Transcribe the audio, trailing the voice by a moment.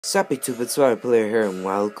Sappy Tubitswai player here and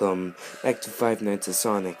welcome back to Five Nights at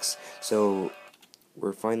Sonic's. So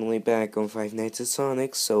we're finally back on Five Nights at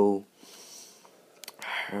Sonic's, alright.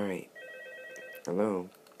 Hello.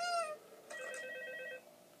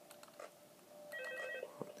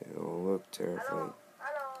 They all look terrifying.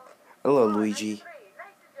 Hello, Luigi.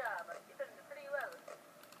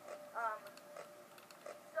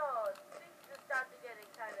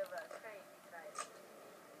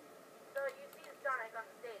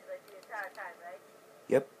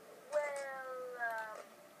 Yep.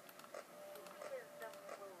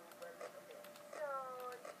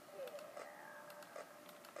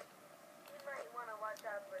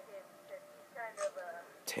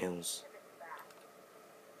 Tails.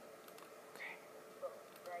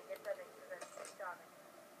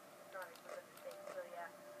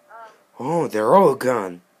 Oh, they're all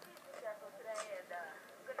gone.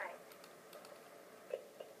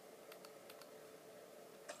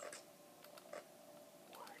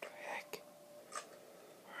 Where the heck?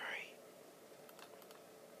 Alright.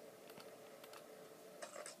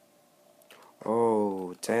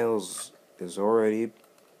 Oh, Tails is already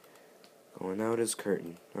going out his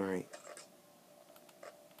curtain. Alright.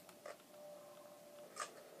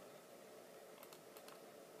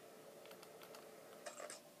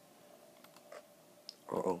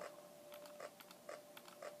 Uh-oh.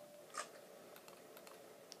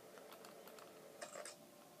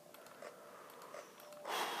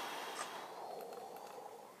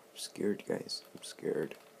 I'm scared, guys. I'm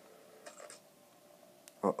scared.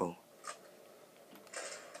 Uh-oh.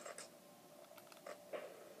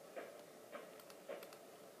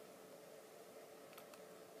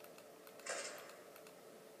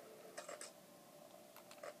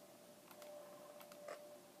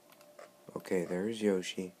 Okay, there's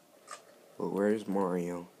Yoshi. But where's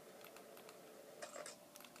Mario?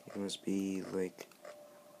 He must be, like...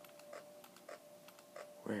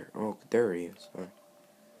 Where? Oh, there he is. Oh.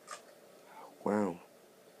 Wow.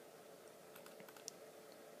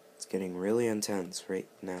 It's getting really intense right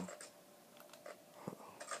now.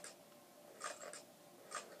 Uh-oh.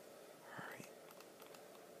 Alright.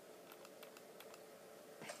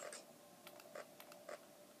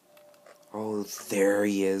 Oh, there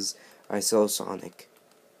he is. I saw Sonic.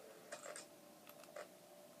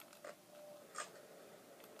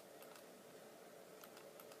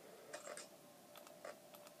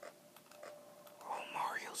 Oh,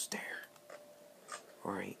 Mario's there.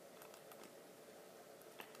 Alright.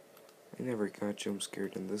 I never got jump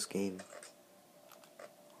scared in this game.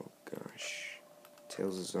 Oh gosh.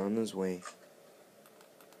 Tails is on his way.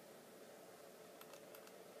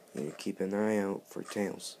 Need to keep an eye out for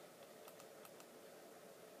Tails.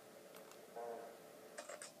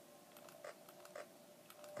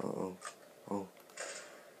 Uh-oh. Oh.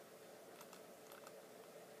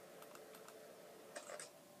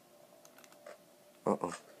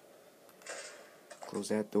 Uh-oh. Close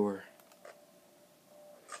that door.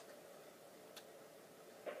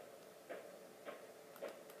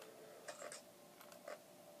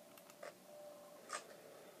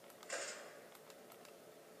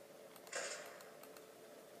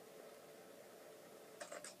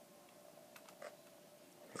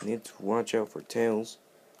 I need to watch out for Tails.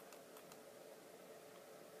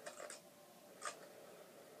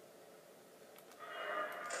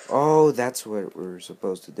 Oh, that's what we're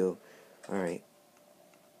supposed to do. Alright.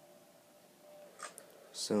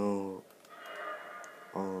 So...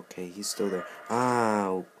 Okay, he's still there.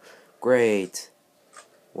 Ah, great.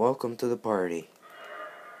 Welcome to the party.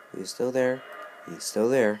 He's still there. He's still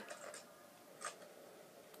there.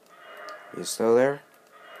 He's still there.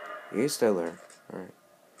 He's still there. Alright.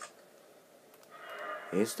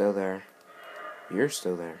 He's still there. You're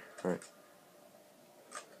still there. Alright.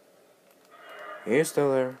 He's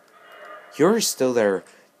still there. You're still there.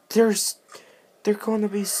 They're gonna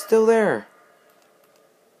be still there.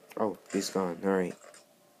 Oh, he's gone. Alright.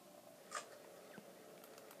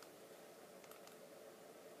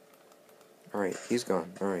 Alright, he's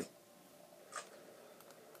gone. Alright.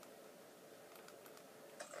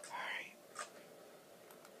 Alright.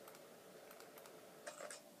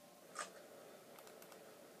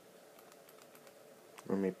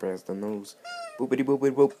 Let me press the nose. Boopity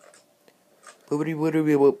boopity boop. Boopity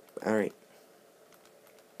boopity boop. Alright.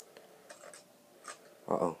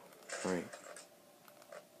 Uh-oh. Alright.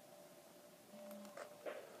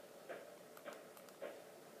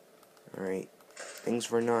 Alright. Thanks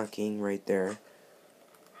for knocking right there.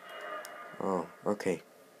 Oh, okay.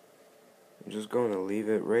 I'm just going to leave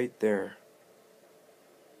it right there.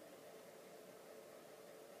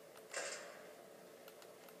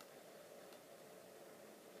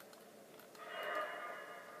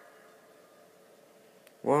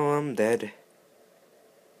 Well, I'm dead.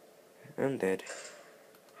 I'm dead.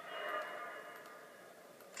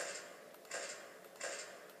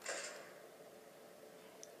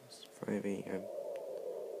 It's 5 a.m.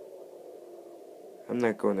 I'm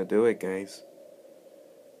not going to do it, guys.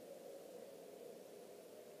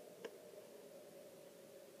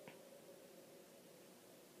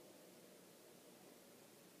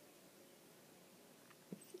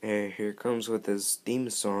 Here comes with his theme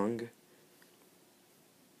song.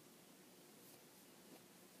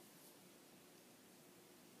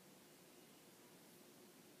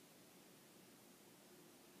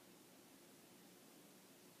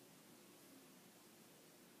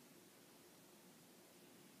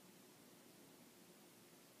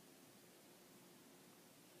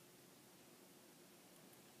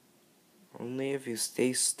 Only if you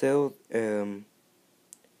stay still,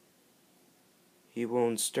 he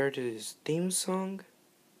won't start his theme song.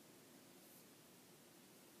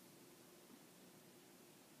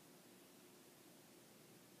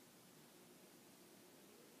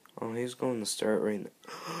 Oh, he's going to start right now.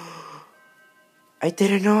 I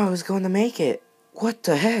didn't know I was going to make it. What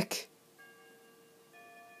the heck?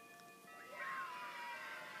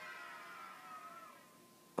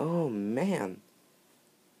 Oh, man.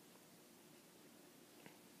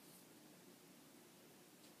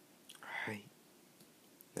 Alright.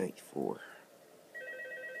 94.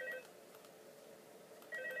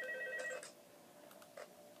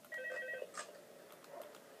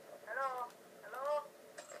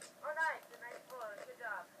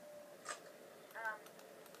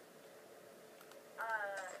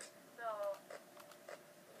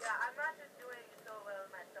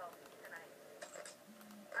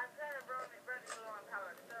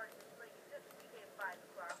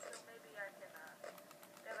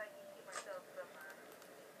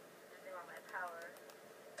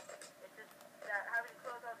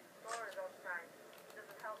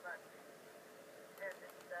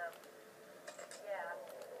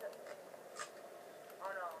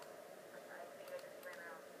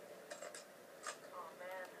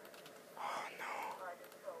 Oh no.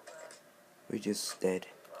 We just dead.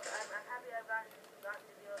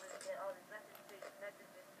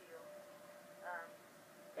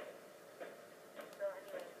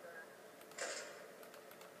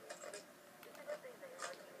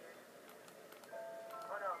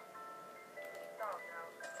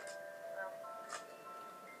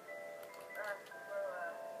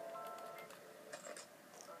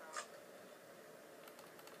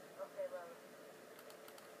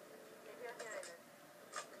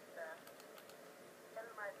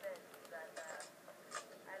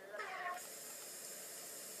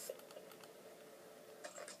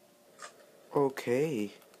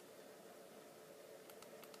 Okay.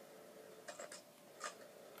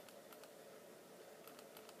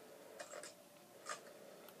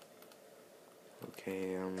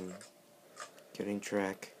 Okay, getting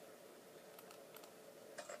track.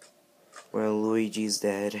 Well, Luigi's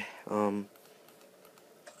dead.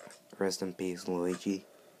 Rest in peace, Luigi.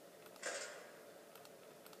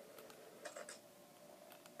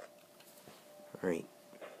 Alright.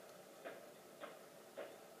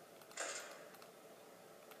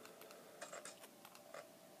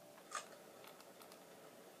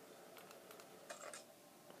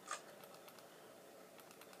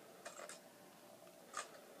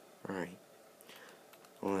 Alright.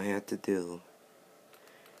 All I had to do.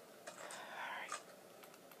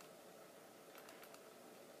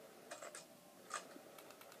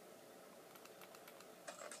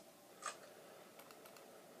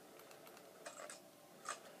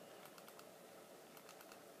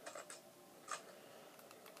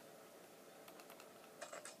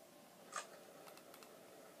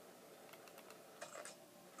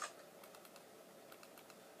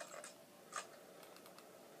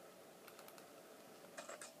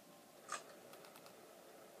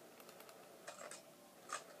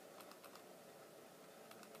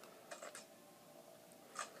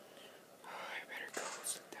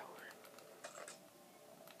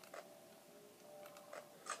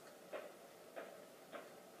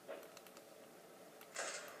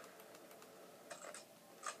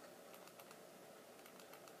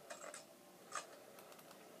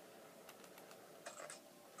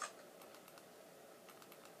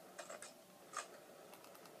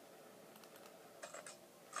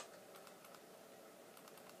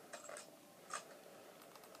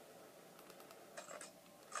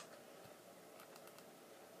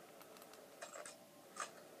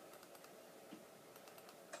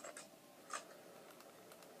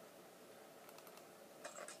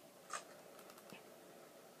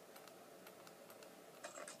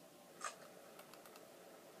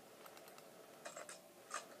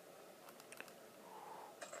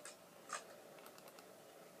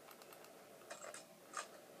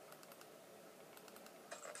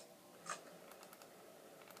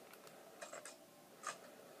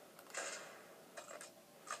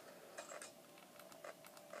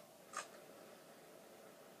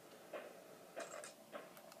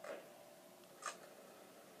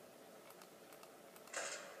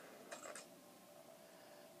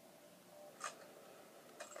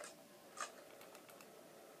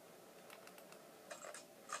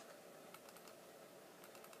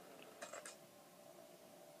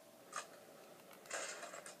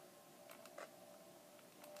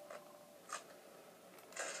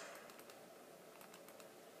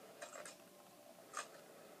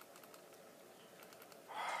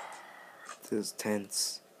 feels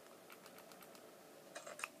tense.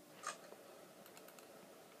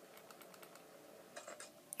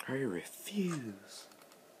 I refuse.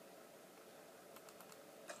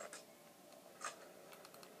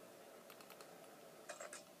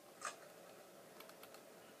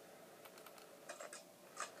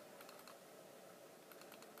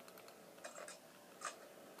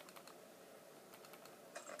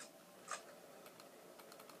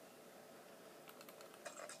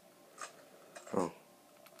 Oh.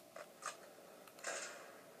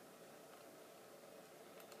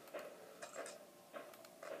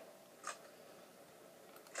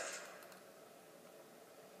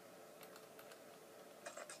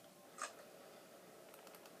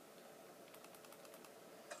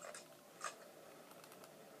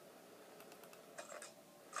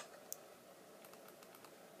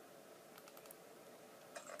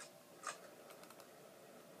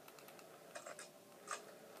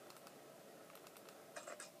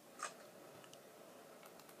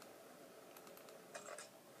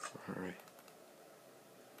 Alright.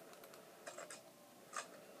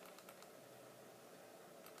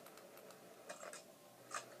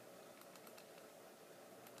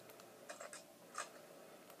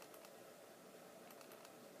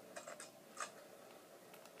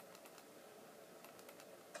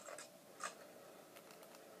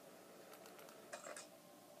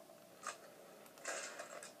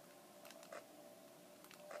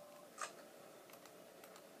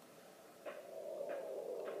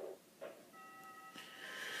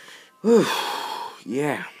 Whew.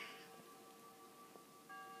 Yeah.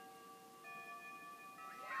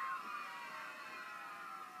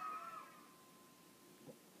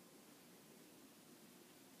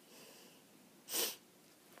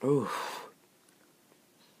 Ooh.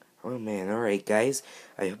 Oh man, alright guys.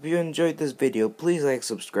 I hope you enjoyed this video. Please like,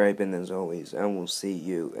 subscribe, and as always, I will see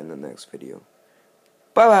you in the next video.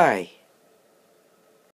 Bye bye!